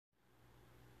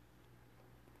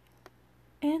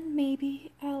And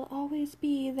maybe I'll always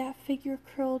be that figure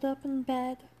curled up in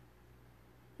bed.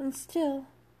 And still,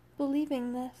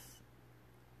 believing this,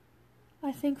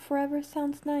 I think forever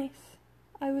sounds nice.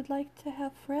 I would like to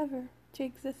have forever to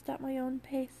exist at my own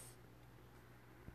pace.